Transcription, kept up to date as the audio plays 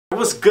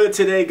what's good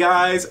today,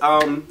 guys?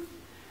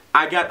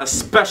 I got a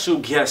special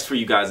guest for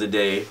you guys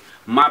today.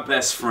 My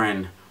best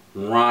friend,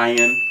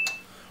 Ryan.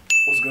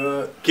 What's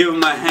good? Give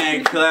him a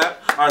hand clap.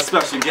 Our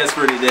special guest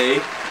for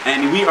today.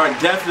 And we are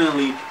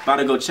definitely about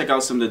to go check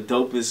out some of the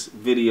dopest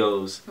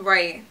videos.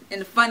 Right. And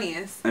the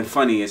funniest.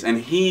 And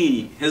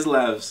his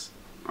laughs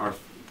are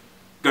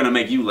gonna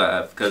make you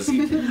laugh. Because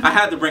I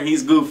had to bring,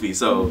 he's goofy,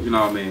 so, you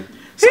know what I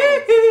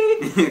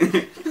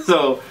mean?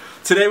 So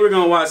today we're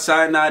gonna watch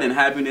Cyanide and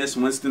Happiness,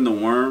 Winston the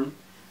Worm.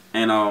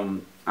 And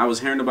I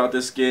was hearing about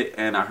this skit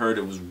and I heard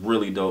it was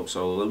really dope.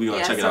 So we're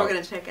gonna check it out. We're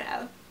gonna check it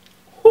out.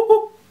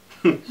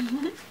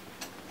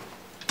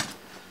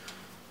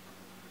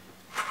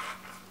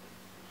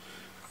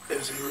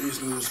 There's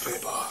a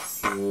newspaper.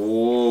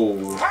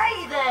 Whoa.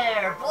 Hey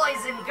there,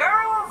 boys and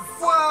girls!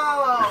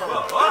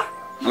 Whoa!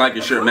 I like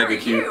your shirt, Who mega are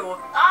cute. you?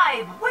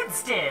 I'm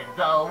Winston,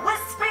 the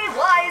wispy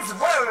wise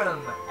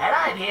worm, and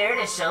I'm here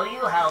to show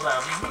you how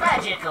the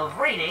magic of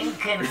reading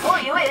can pull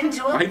you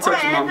into a Why you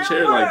touching brand my new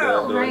chair like that,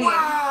 world. though? Right.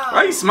 Wow.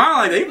 Why you smile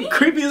like that? You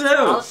creepy as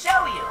hell. I'll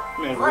show you.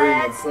 Man,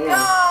 Let's reading go! a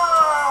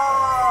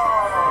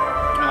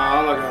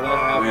Nah, look at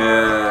that.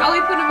 Yeah. Oh, we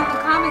put him in the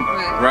comic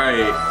book.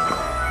 Right.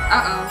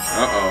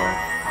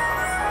 Uh-oh.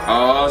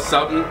 Oh,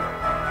 something.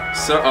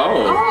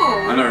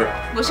 Oh. I know.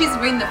 Well, she's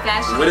reading the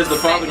fashion. Where is the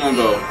father gonna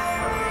go?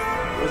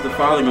 Where's the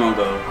father gonna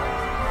go?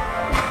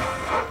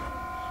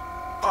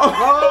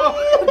 Oh.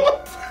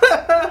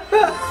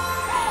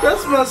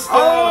 That's messed up.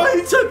 Oh,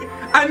 he took.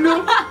 I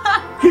knew.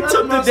 He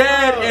took the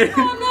dad and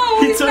Oh no,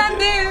 he he's took not it,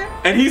 there.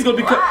 and he's gonna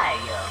become. I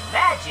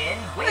imagine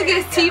we're Look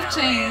at his teeth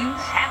gonna change. live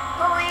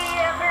happily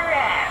ever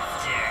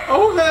after.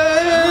 Oh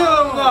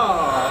hell no.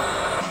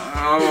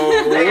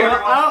 Oh.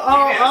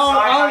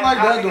 I don't like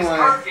that doing.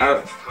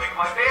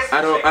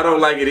 I don't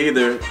like it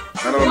either.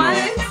 I don't know.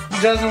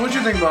 What? Jasmine, what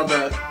you think about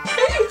that?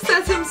 He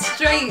sets him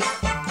straight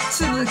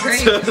to the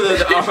grave. To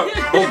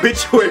the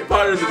obituary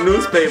part of the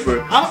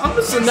newspaper. I'm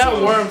gonna send that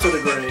worm to the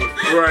grave.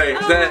 Right.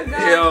 Oh That my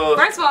God. yo.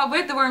 First of all,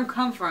 where'd the worm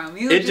come from?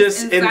 He was It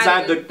just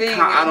inside the thing.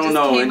 I don't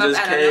know. It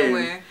just came.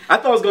 I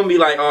thought it was gonna be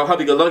like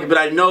Hubby Good Lucky, but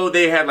I know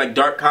they had like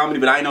dark comedy,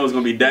 but I know it's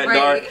gonna be that Right.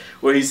 dark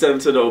where he sent him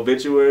to the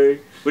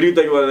obituary. What do you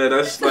think about that?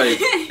 That's like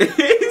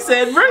he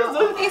said.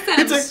 He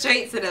sent him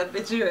straight to the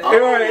obituary.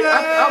 Right.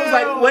 I was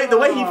like, wait, the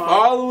way he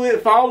following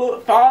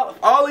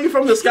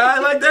from the sky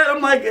like that, I'm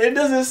like, it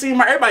doesn't seem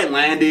right. Everybody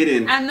landed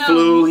and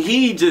flew.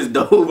 He just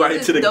dove right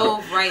to the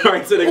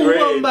right to the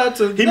grave. I'm about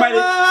to He might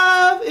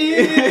dive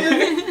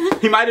in.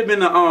 He might have been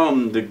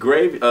the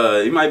grave.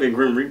 He might have been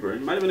Grim Reaper. He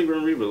might have been a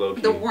Grim Reaper, low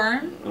key. The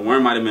worm? The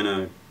worm might have been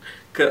a.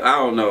 I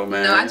don't know,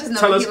 man. No, I just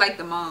know he liked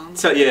the mom.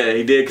 Yeah,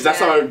 he did, because I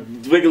saw her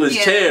wiggle his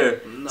chair.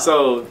 No.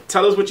 So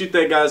tell us what you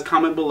think, guys.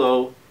 Comment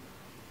below.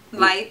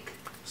 Like.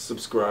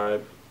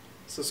 Subscribe.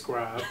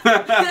 Subscribe.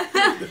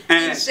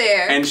 And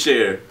share. And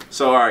share.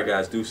 So, alright,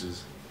 guys.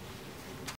 Deuces.